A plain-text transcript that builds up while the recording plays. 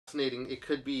fascinating. It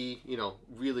could be, you know,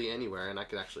 really anywhere, and I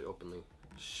could actually openly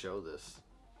show this.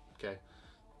 Okay,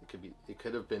 it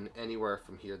could have been anywhere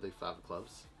from here, the 5 of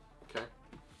clubs. Okay,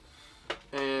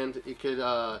 and it could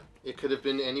have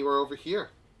been anywhere over here.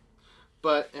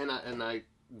 But and I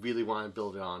really want to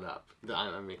build it on up.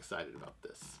 I'm excited about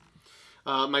this.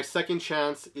 My second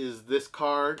chance is this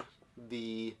card,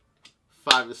 the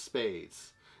 5 of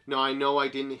spades. Now I know I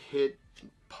didn't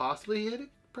possibly hit it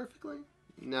perfectly.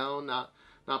 No, not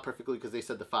perfectly, because they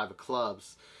said the 5 of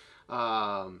clubs.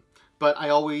 But I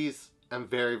always am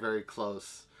very, very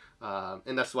close.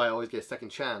 And that's why I always get a second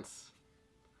chance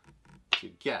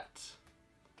to get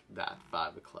that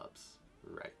 5 of clubs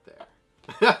right there.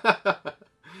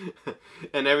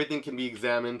 And everything can be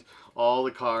examined, all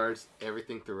the cards,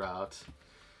 everything throughout.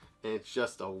 And it's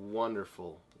just a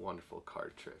wonderful, wonderful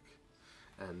card trick.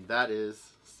 And that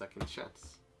is second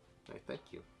chance. I thank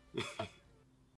you.